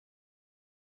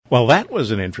Well, that was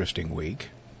an interesting week.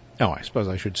 Oh, I suppose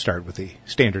I should start with the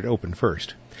standard open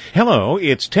first. Hello,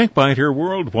 it's TechBiter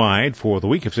Worldwide for the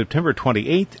week of September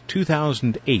 28th,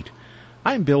 2008.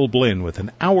 I'm Bill Blinn with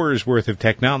an hour's worth of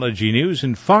technology news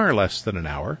in far less than an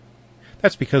hour.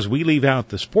 That's because we leave out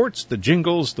the sports, the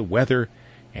jingles, the weather,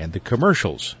 and the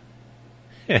commercials.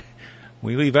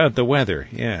 We leave out the weather.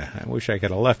 Yeah, I wish I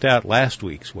could have left out last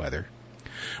week's weather.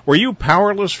 Were you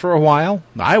powerless for a while?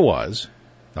 I was.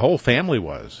 The whole family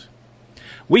was.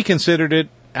 We considered it,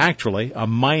 actually, a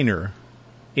minor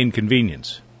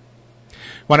inconvenience.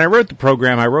 When I wrote the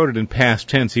program, I wrote it in past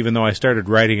tense, even though I started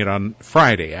writing it on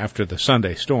Friday after the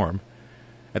Sunday storm.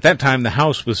 At that time, the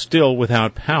house was still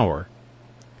without power.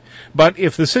 But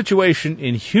if the situation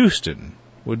in Houston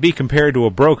would be compared to a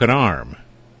broken arm,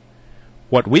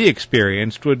 what we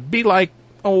experienced would be like,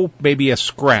 maybe a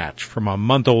scratch from a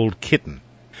month-old kitten.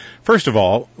 First of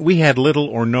all, we had little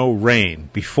or no rain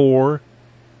before,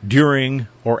 during,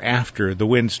 or after the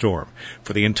windstorm.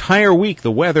 For the entire week,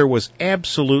 the weather was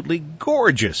absolutely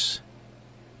gorgeous.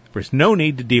 There was no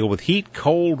need to deal with heat,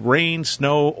 cold, rain,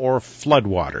 snow, or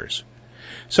floodwaters.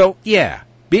 So, yeah,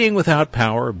 being without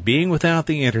power, being without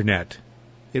the internet,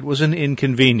 it was an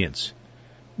inconvenience.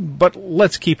 But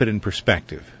let's keep it in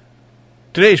perspective.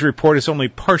 Today's report is only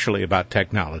partially about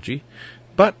technology,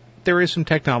 but there is some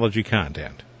technology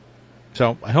content.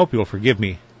 So I hope you'll forgive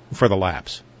me for the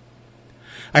lapse.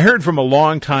 I heard from a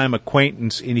longtime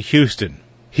acquaintance in Houston.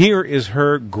 Here is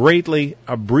her greatly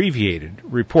abbreviated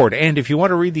report. And if you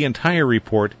want to read the entire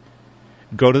report,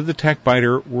 go to the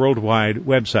TechBiter Worldwide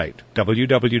website,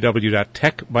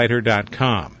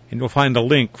 www.techbiter.com, and you'll find a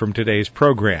link from today's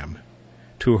program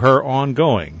to her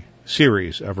ongoing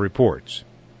series of reports.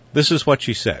 This is what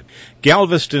she said.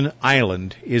 Galveston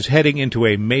Island is heading into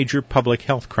a major public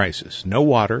health crisis. No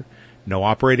water, no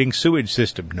operating sewage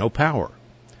system, no power.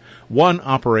 One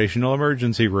operational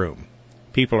emergency room.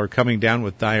 People are coming down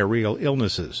with diarrheal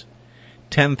illnesses.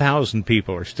 10,000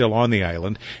 people are still on the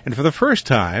island, and for the first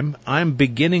time, I'm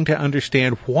beginning to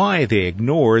understand why they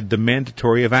ignored the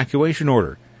mandatory evacuation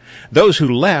order. Those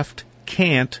who left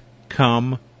can't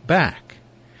come back.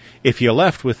 If you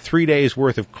left with 3 days'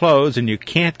 worth of clothes and you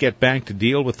can't get back to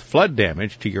deal with flood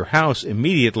damage to your house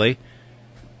immediately,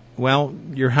 well,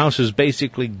 your house is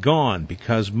basically gone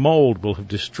because mold will have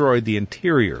destroyed the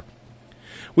interior.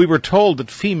 We were told that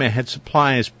FEMA had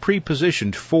supplies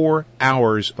pre-positioned 4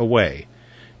 hours away.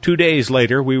 2 days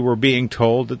later, we were being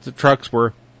told that the trucks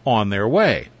were on their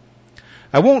way.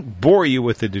 I won't bore you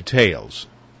with the details.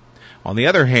 On the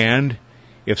other hand,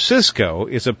 if Cisco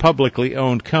is a publicly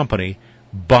owned company,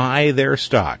 buy their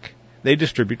stock. They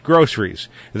distribute groceries.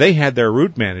 They had their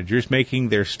route managers making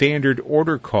their standard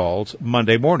order calls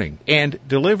Monday morning and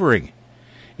delivering.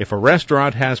 If a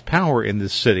restaurant has power in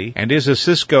this city and is a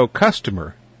Cisco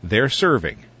customer, they're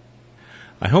serving.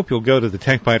 I hope you'll go to the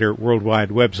TechBiter Worldwide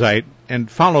website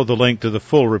and follow the link to the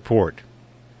full report.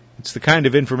 It's the kind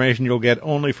of information you'll get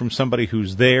only from somebody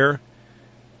who's there,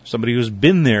 somebody who's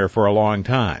been there for a long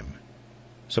time,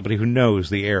 somebody who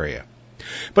knows the area.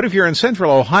 But if you're in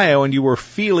central Ohio and you were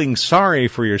feeling sorry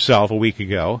for yourself a week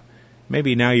ago,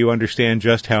 maybe now you understand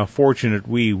just how fortunate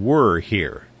we were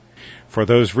here. For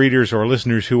those readers or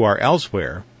listeners who are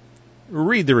elsewhere,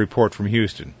 read the report from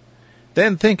Houston.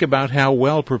 Then think about how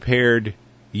well prepared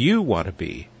you want to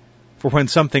be for when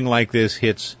something like this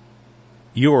hits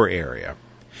your area.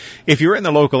 If you're in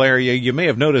the local area, you may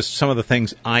have noticed some of the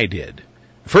things I did.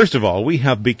 First of all, we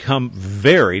have become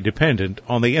very dependent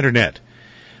on the internet.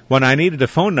 When I needed a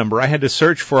phone number, I had to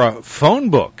search for a phone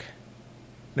book.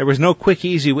 There was no quick,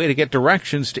 easy way to get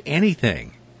directions to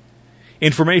anything.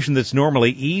 Information that's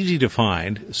normally easy to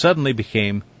find suddenly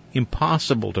became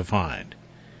impossible to find.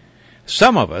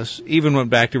 Some of us even went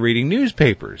back to reading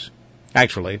newspapers.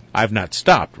 Actually, I've not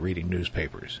stopped reading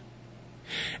newspapers.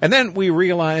 And then we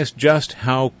realized just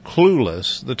how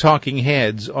clueless the talking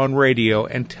heads on radio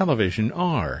and television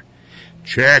are.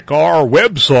 Check our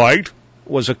website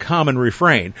was a common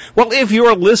refrain. Well, if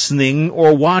you're listening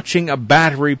or watching a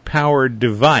battery-powered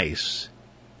device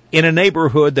in a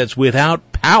neighborhood that's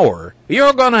without power,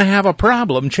 you're going to have a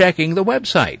problem checking the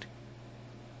website.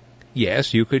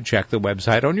 Yes, you could check the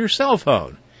website on your cell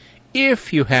phone,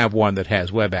 if you have one that has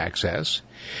web access,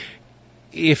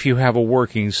 if you have a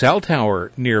working cell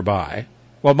tower nearby.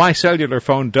 Well, my cellular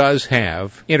phone does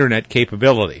have internet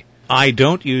capability. I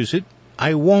don't use it.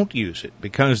 I won't use it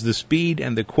because the speed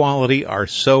and the quality are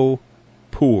so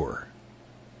poor.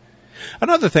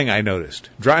 Another thing I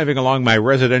noticed, driving along my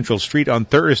residential street on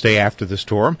Thursday after the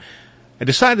storm, I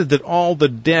decided that all the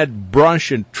dead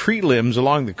brush and tree limbs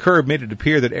along the curb made it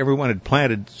appear that everyone had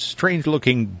planted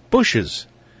strange-looking bushes.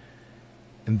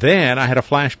 And then I had a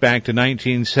flashback to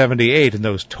 1978 and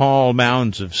those tall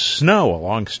mounds of snow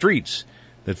along streets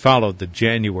that followed the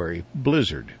January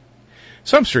blizzard.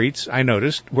 Some streets, I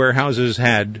noticed, where houses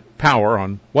had power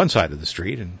on one side of the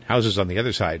street and houses on the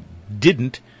other side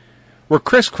didn't, were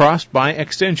crisscrossed by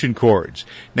extension cords.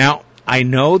 Now, I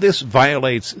know this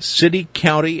violates city,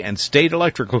 county, and state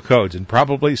electrical codes and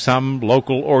probably some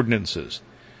local ordinances,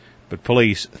 but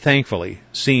police, thankfully,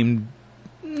 seemed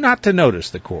not to notice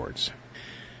the cords.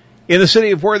 In the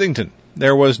city of Worthington,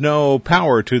 there was no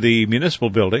power to the municipal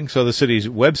building, so the city's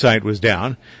website was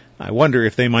down. I wonder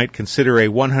if they might consider a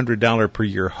 $100 per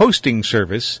year hosting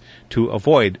service to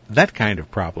avoid that kind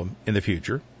of problem in the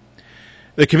future.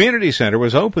 The community center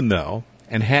was open, though,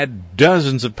 and had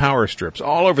dozens of power strips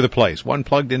all over the place, one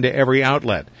plugged into every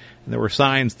outlet. And there were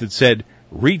signs that said,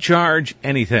 "Recharge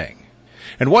anything."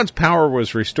 And once power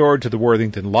was restored to the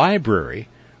Worthington Library,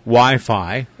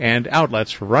 Wi-Fi and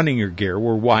outlets for running your gear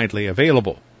were widely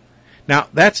available. Now,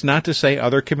 that's not to say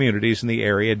other communities in the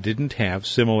area didn't have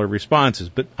similar responses,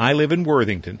 but I live in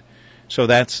Worthington, so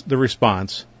that's the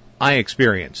response I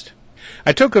experienced.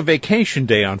 I took a vacation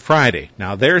day on Friday.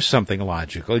 Now, there's something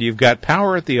logical. You've got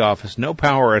power at the office, no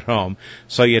power at home,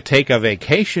 so you take a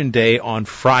vacation day on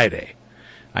Friday.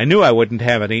 I knew I wouldn't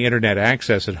have any internet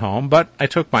access at home, but I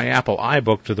took my Apple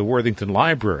iBook to the Worthington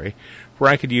Library,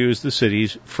 where I could use the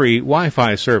city's free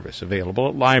Wi-Fi service available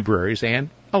at libraries and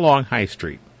along High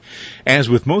Street. As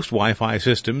with most Wi-Fi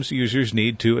systems, users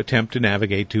need to attempt to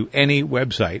navigate to any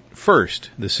website first.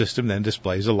 The system then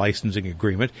displays a licensing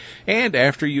agreement, and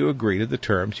after you agree to the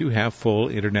terms, you have full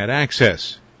internet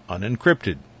access,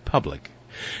 unencrypted, public.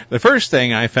 The first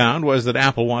thing I found was that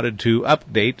Apple wanted to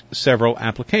update several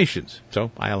applications, so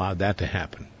I allowed that to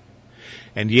happen.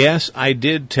 And yes, I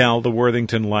did tell the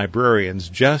Worthington librarians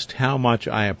just how much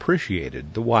I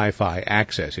appreciated the Wi-Fi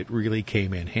access. It really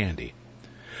came in handy.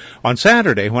 On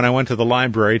Saturday, when I went to the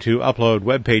library to upload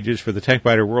web pages for the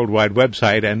TechBiter Worldwide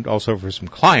website and also for some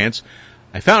clients,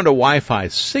 I found a Wi-Fi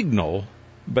signal,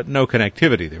 but no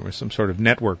connectivity. There was some sort of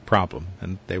network problem,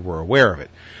 and they were aware of it.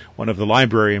 One of the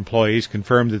library employees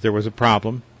confirmed that there was a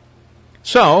problem.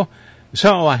 So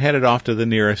I headed off to the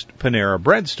nearest Panera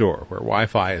Bread store, where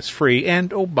Wi-Fi is free,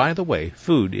 and, oh, by the way,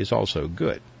 food is also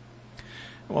good.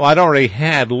 Well, I'd already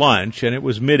had lunch, and it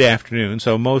was mid-afternoon,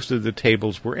 so most of the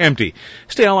tables were empty.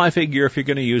 Still, I figure if you're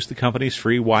going to use the company's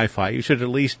free Wi-Fi, you should at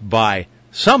least buy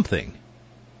something.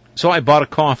 So I bought a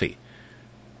coffee,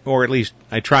 or at least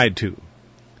I tried to.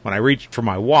 When I reached for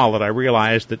my wallet, I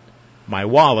realized that my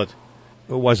wallet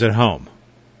was at home.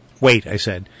 "Wait," I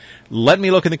said. "Let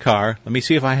me look in the car. Let me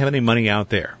see if I have any money out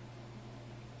there."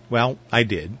 Well, I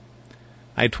did.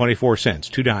 I had 24 cents,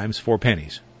 2 dimes, 4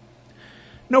 pennies.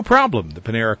 "No problem," the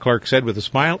Panera clerk said with a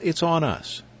smile. "It's on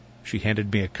us." She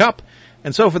handed me a cup,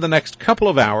 and so for the next couple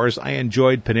of hours I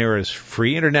enjoyed Panera's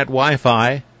free internet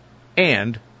Wi-Fi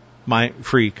and my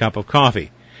free cup of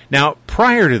coffee. Now,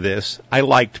 prior to this, I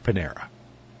liked Panera.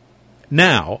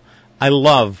 Now, I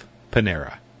love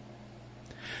Panera.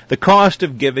 The cost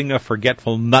of giving a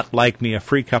forgetful nut like me a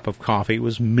free cup of coffee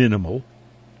was minimal,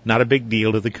 not a big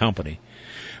deal to the company,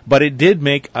 but it did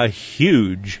make a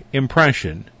huge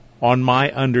impression on my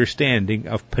understanding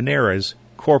of Panera's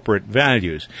corporate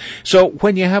values. So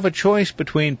when you have a choice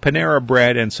between Panera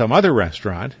Bread and some other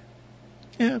restaurant,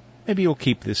 maybe you'll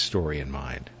keep this story in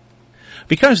mind.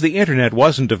 Because the internet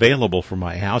wasn't available for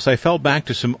my house, I fell back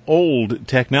to some old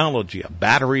technology, a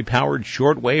battery-powered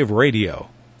shortwave radio.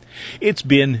 It's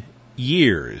been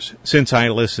years since I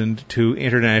listened to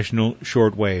international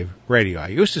shortwave radio. I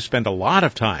used to spend a lot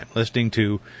of time listening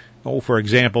to, for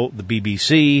example, the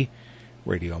BBC,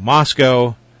 Radio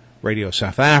Moscow, Radio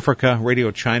South Africa,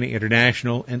 Radio China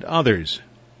International, and others.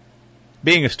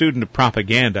 Being a student of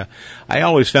propaganda, I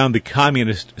always found the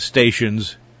communist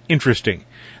stations interesting.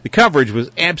 The coverage was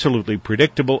absolutely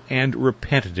predictable and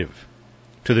repetitive.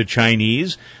 To the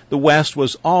Chinese, the West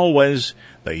was always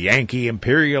the Yankee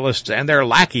imperialists and their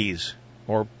lackeys,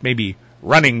 or maybe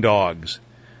running dogs,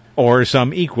 or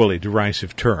some equally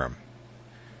derisive term.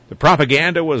 The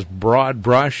propaganda was broad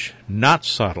brush, not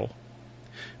subtle.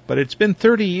 But it's been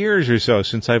 30 years or so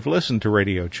since I've listened to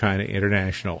Radio China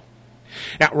International.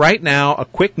 Now, right now, a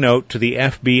quick note to the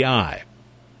FBI.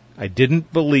 I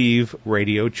didn't believe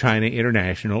Radio China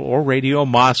International or Radio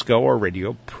Moscow or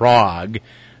Radio Prague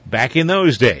back in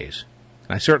those days.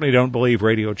 I certainly don't believe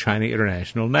Radio China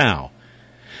International now.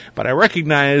 But I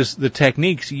recognize the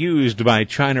techniques used by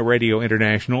China Radio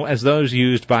International as those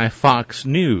used by Fox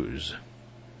News.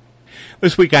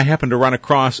 This week I happened to run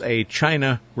across a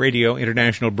China Radio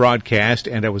International broadcast,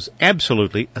 and I was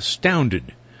absolutely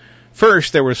astounded.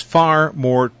 First, there was far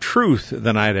more truth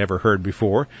than I had ever heard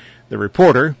before. The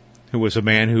reporter, who was a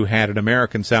man who had an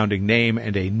American-sounding name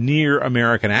and a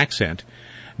near-American accent,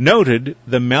 noted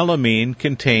the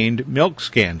melamine-contained milk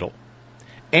scandal.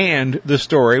 And the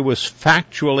story was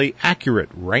factually accurate,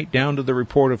 right down to the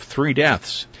report of 3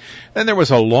 deaths. Then there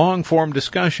was a long-form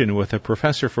discussion with a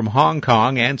professor from Hong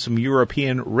Kong and some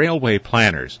European railway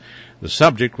planners. The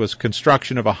subject was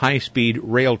construction of a high-speed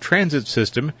rail transit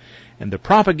system, and the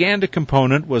propaganda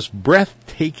component was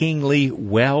breathtakingly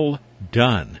well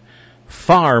done.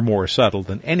 Far more subtle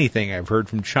than anything I've heard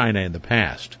from China in the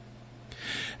past.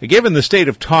 Given the state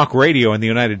of talk radio in the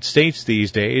United States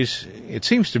these days, it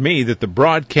seems to me that the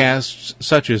broadcasts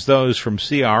such as those from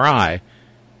CRI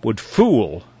would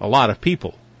fool a lot of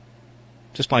people,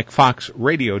 just like Fox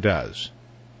Radio does,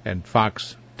 and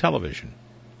Fox Television.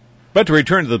 But to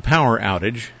return to the power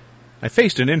outage, I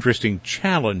faced an interesting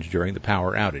challenge during the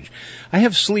power outage. I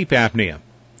have sleep apnea,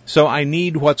 so I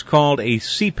need what's called a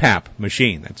CPAP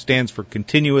machine. That stands for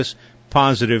Continuous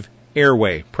Positive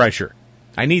Airway Pressure.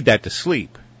 I need that to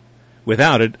sleep.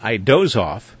 Without it, I doze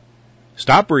off,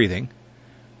 stop breathing,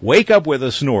 wake up with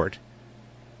a snort,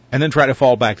 and then try to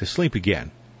fall back to sleep again.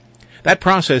 That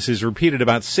process is repeated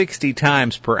about 60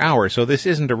 times per hour, so this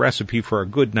isn't a recipe for a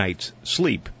good night's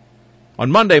sleep.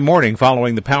 On Monday morning,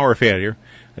 following the power failure,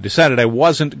 I decided I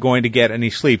wasn't going to get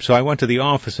any sleep, so I went to the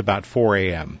office about 4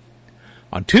 a.m.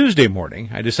 On Tuesday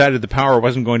morning, I decided the power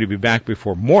wasn't going to be back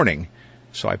before morning,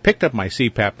 so I picked up my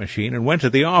CPAP machine and went to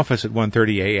the office at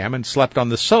 1:30 a.m. and slept on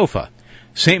the sofa.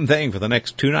 Same thing for the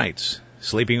next 2 nights,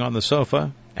 sleeping on the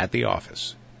sofa at the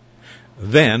office.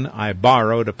 Then I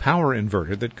borrowed a power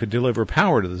inverter that could deliver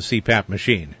power to the CPAP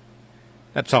machine.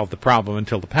 That solved the problem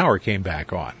until the power came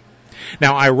back on.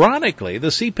 Now, ironically, the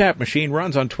CPAP machine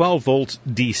runs on 12 volts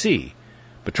DC,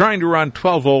 but trying to run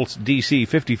 12 volts DC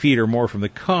 50 feet or more from the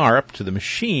car up to the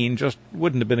machine just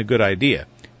wouldn't have been a good idea.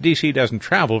 DC doesn't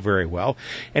travel very well,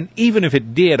 and even if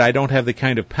it did, I don't have the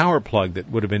kind of power plug that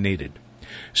would have been needed.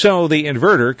 So the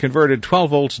inverter converted 12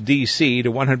 volts DC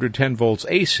to 110 volts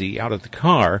AC out of the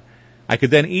car. I could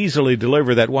then easily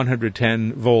deliver that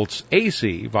 110 volts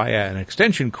AC via an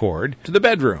extension cord to the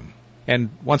bedroom. And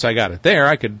once I got it there,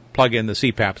 I could plug in the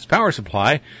CPAP's power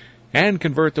supply and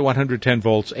convert the 110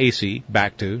 volts AC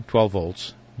back to 12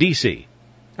 volts DC.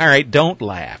 All right, don't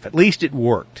laugh. At least it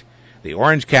worked. The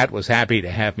orange cat was happy to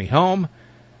have me home.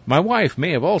 My wife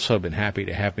may have also been happy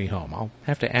to have me home. I'll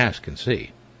have to ask and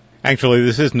see. Actually,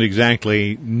 this isn't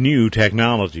exactly new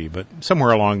technology, but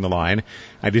somewhere along the line,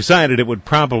 I decided it would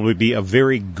probably be a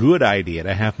very good idea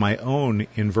to have my own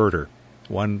inverter,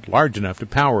 one large enough to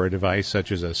power a device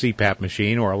such as a CPAP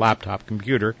machine or a laptop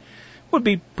computer. Would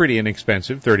be pretty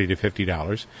inexpensive, $30 to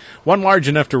 $50. One large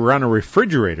enough to run a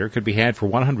refrigerator could be had for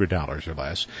 $100 or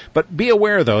less. But be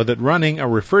aware, though, that running a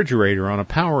refrigerator on a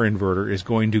power inverter is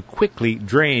going to quickly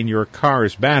drain your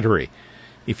car's battery.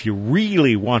 If you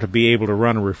really want to be able to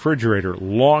run a refrigerator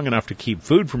long enough to keep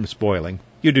food from spoiling,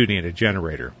 you do need a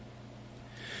generator.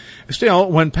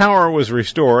 Still, when power was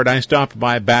restored, I stopped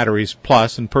by Batteries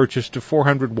Plus and purchased a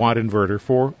 400-watt inverter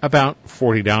for about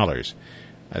 $40.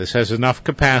 This has enough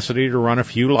capacity to run a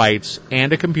few lights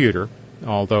and a computer,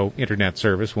 although internet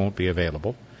service won't be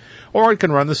available. Or it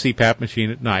can run the CPAP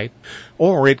machine at night,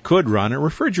 or it could run a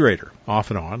refrigerator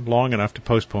off and on long enough to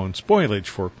postpone spoilage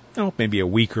for, maybe a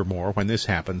week or more when this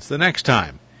happens the next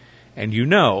time. And you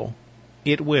know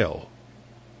it will.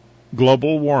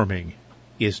 Global warming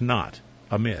is not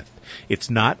a myth. It's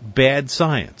not bad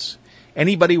science.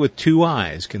 Anybody with 2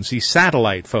 eyes can see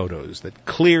satellite photos that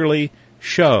clearly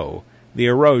show the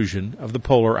erosion of the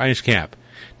polar ice cap.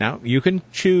 Now, you can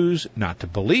choose not to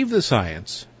believe the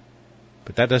science,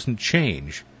 but that doesn't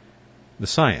change the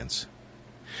science.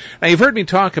 Now, you've heard me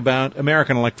talk about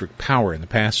American Electric Power in the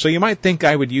past, so you might think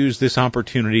I would use this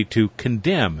opportunity to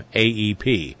condemn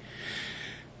AEP.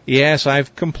 Yes,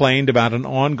 I've complained about an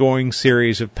ongoing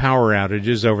series of power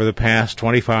outages over the past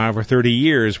 25 or 30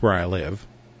 years where I live.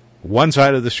 One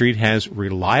side of the street has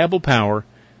reliable power.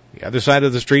 The other side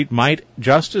of the street might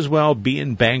just as well be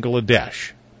in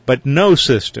Bangladesh. But no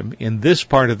system in this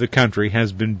part of the country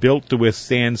has been built to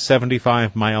withstand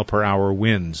 75-mile-per-hour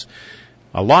winds.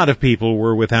 A lot of people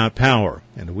were without power,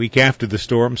 and a week after the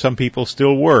storm, some people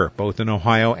still were, both in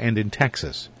Ohio and in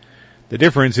Texas. The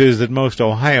difference is that most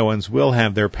Ohioans will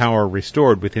have their power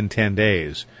restored within 10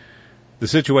 days. The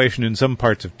situation in some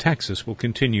parts of Texas will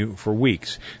continue for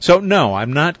weeks. So, no,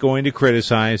 I'm not going to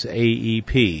criticize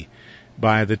AEP.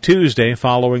 By the Tuesday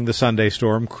following the Sunday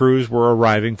storm, crews were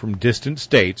arriving from distant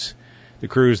states. The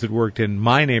crews that worked in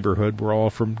my neighborhood were all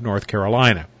from North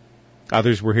Carolina.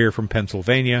 Others were here from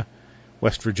Pennsylvania,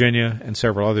 West Virginia, and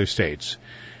several other states.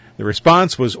 The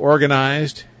response was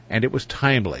organized, and it was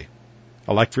timely.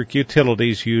 Electric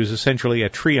utilities use essentially a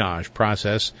triage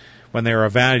process when they are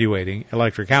evaluating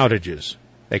electric outages.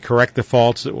 They correct the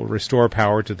faults that will restore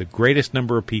power to the greatest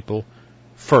number of people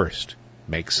first.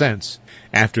 Makes sense.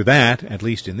 After that, at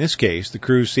least in this case, the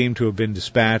crews seem to have been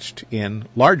dispatched in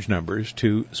large numbers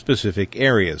to specific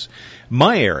areas.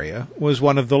 My area was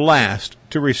one of the last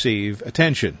to receive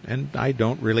attention, and I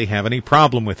don't really have any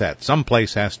problem with that. Some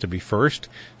place has to be first,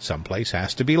 some place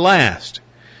has to be last.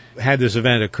 Had this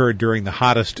event occurred during the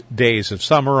hottest days of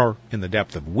summer or in the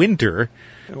depth of winter,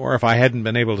 or if I hadn't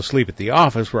been able to sleep at the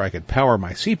office where I could power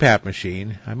my CPAP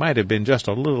machine, I might have been just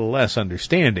a little less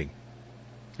understanding.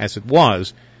 As it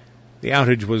was, the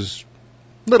outage was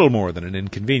little more than an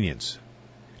inconvenience.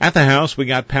 At the house, we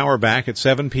got power back at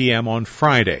 7 p.m. on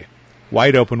Friday.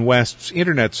 Wide Open West's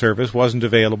internet service wasn't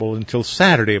available until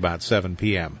Saturday about 7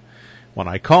 p.m. When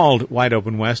I called Wide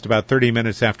Open West about 30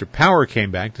 minutes after power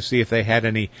came back to see if they had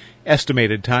any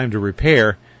estimated time to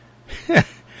repair,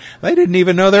 they didn't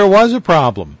even know there was a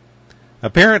problem.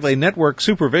 Apparently, network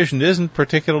supervision isn't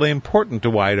particularly important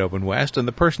to Wide Open West, and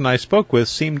the person I spoke with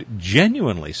seemed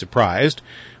genuinely surprised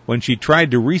when she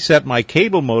tried to reset my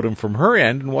cable modem from her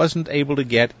end and wasn't able to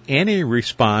get any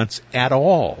response at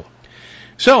all.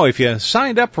 So, if you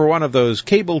signed up for one of those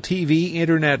cable TV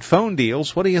internet phone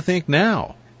deals, what do you think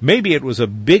now? Maybe it was a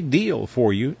big deal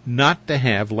for you not to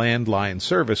have landline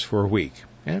service for a week.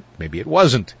 Maybe it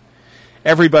wasn't.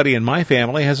 Everybody in my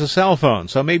family has a cell phone,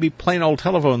 so maybe plain old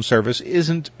telephone service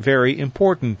isn't very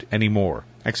important anymore,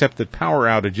 except that power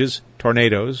outages,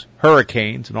 tornadoes,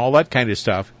 hurricanes, and all that kind of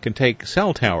stuff can take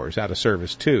cell towers out of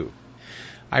service too.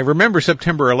 I remember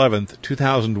September 11th,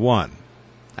 2001.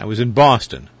 I was in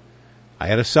Boston. I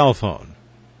had a cell phone.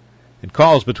 And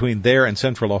calls between there and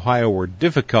Central Ohio were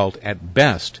difficult at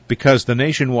best because the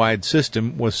nationwide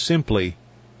system was simply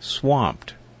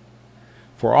swamped.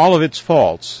 For all of its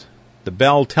faults, the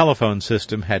Bell telephone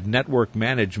system had network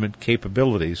management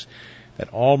capabilities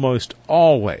that almost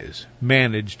always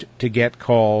managed to get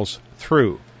calls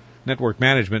through. Network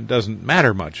management doesn't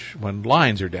matter much when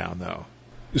lines are down, though.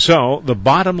 So, the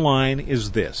bottom line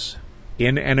is this.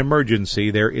 In an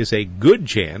emergency, there is a good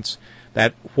chance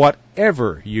that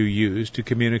whatever you use to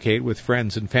communicate with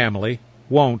friends and family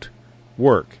won't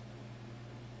work.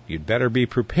 You'd better be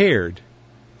prepared,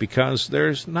 because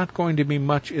there's not going to be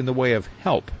much in the way of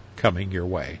help coming your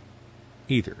way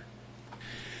either.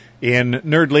 In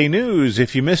Nerdly News,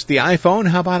 if you missed the iPhone,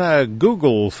 how about a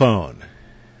Google phone?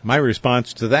 My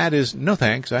response to that is no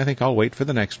thanks. I think I'll wait for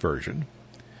the next version.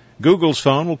 Google's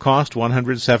phone will cost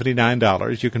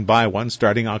 $179. You can buy one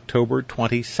starting October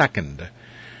 22nd.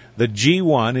 The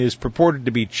G1 is purported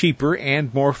to be cheaper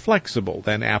and more flexible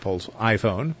than Apple's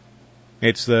iPhone.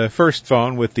 It's the first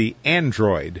phone with the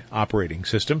Android operating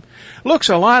system. Looks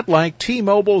a lot like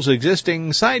T-Mobile's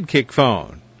existing Sidekick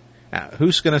phone. Now,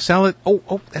 who's going to sell it?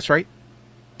 Oh, that's right.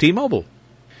 T-Mobile.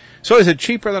 So is it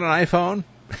cheaper than an iPhone?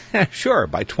 Sure,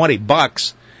 by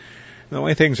 $20. The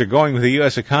way things are going with the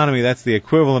U.S. economy, that's the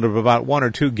equivalent of about 1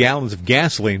 or 2 gallons of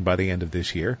gasoline by the end of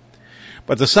this year.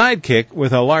 But the Sidekick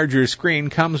with a larger screen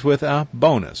comes with a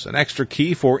bonus, an extra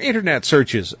key for internet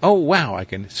searches. Oh, wow, I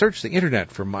can search the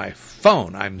internet from my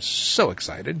phone. I'm so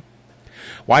excited.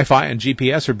 Wi-Fi and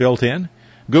GPS are built in.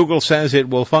 Google says it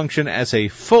will function as a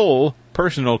full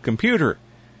personal computer.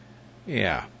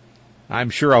 Yeah, I'm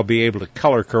sure I'll be able to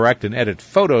color correct and edit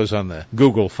photos on the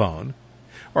Google phone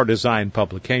or design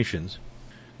publications.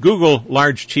 Google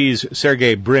large cheese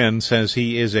Sergey Brin says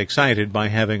he is excited by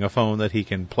having a phone that he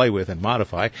can play with and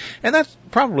modify, and that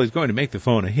probably is going to make the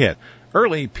phone a hit.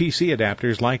 Early PC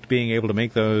adapters liked being able to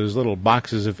make those little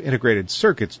boxes of integrated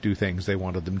circuits do things they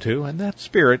wanted them to, and that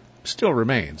spirit still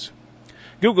remains.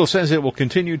 Google says it will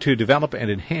continue to develop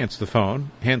and enhance the phone,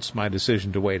 hence my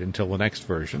decision to wait until the next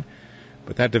version.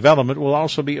 But that development will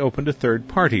also be open to third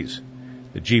parties.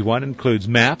 The G1 includes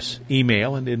maps,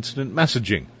 email, and instant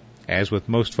messaging. As with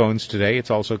most phones today,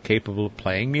 it's also capable of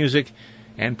playing music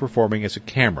and performing as a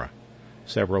camera.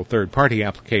 Several third-party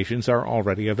applications are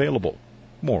already available.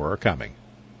 More are coming.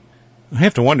 I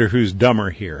have to wonder who's dumber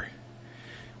here.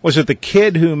 Was it the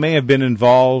kid who may have been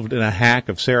involved in a hack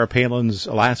of Sarah Palin's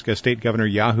Alaska State Governor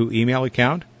Yahoo email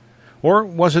account? Or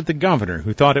was it the governor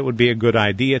who thought it would be a good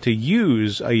idea to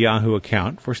use a Yahoo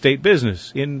account for state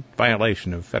business in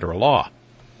violation of federal law?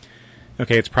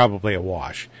 Okay, it's probably a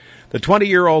wash. The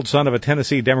 20-year-old son of a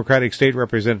Tennessee Democratic State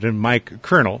Representative Mike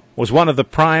Colonel was one of the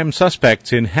prime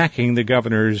suspects in hacking the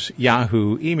governor's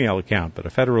Yahoo email account, but a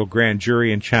federal grand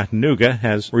jury in Chattanooga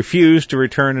has refused to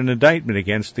return an indictment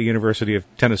against the University of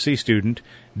Tennessee student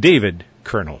David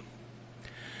Colonel.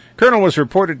 Colonel was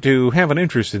reported to have an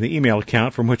interest in the email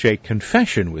account from which a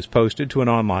confession was posted to an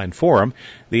online forum.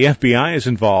 The FBI is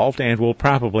involved and will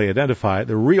probably identify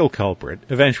the real culprit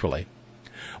eventually.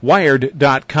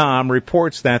 Wired.com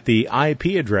reports that the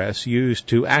IP address used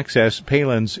to access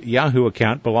Palin's Yahoo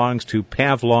account belongs to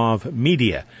Pavlov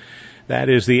Media. That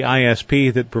is the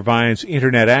ISP that provides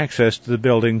Internet access to the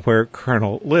building where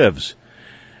Colonel lives.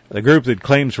 The group that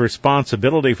claims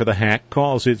responsibility for the hack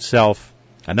calls itself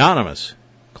Anonymous.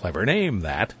 Clever name,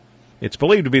 that. It's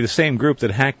believed to be the same group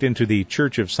that hacked into the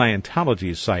Church of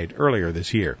Scientology's site earlier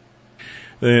this year.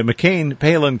 The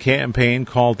McCain-Palin campaign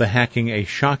called the hacking a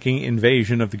shocking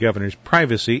invasion of the governor's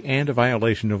privacy and a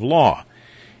violation of law.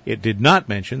 It did not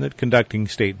mention that conducting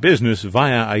state business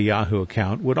via a Yahoo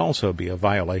account would also be a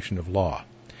violation of law.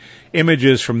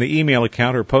 Images from the email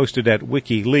account are posted at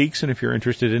WikiLeaks, and if you're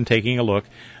interested in taking a look,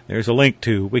 there's a link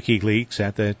to WikiLeaks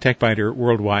at the TechBiter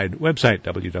Worldwide website,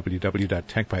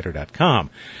 www.techbiter.com.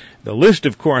 The list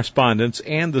of correspondence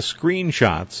and the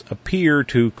screenshots appear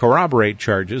to corroborate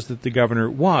charges that the governor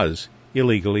was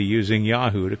illegally using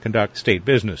Yahoo to conduct state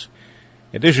business.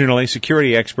 Additionally,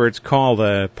 security experts call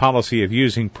the policy of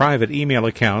using private email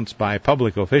accounts by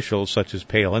public officials such as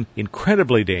Palin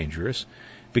incredibly dangerous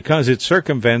because it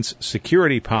circumvents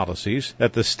security policies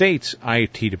that the state's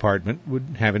IT department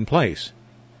would have in place.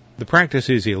 The practice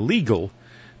is illegal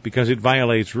because it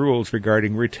violates rules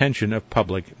regarding retention of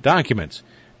public documents.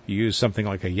 If you use something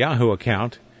like a Yahoo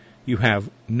account, you have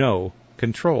no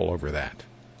control over that.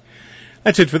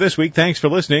 That's it for this week. Thanks for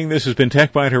listening. This has been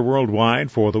TechBiter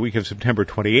Worldwide for the week of September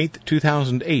 28th,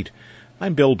 2008.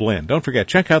 I'm Bill Blinn. Don't forget,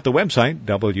 check out the website,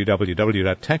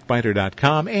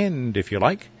 www.techbiter.com, and if you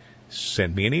like,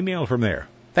 send me an email from there.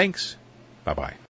 Thanks. Bye-bye.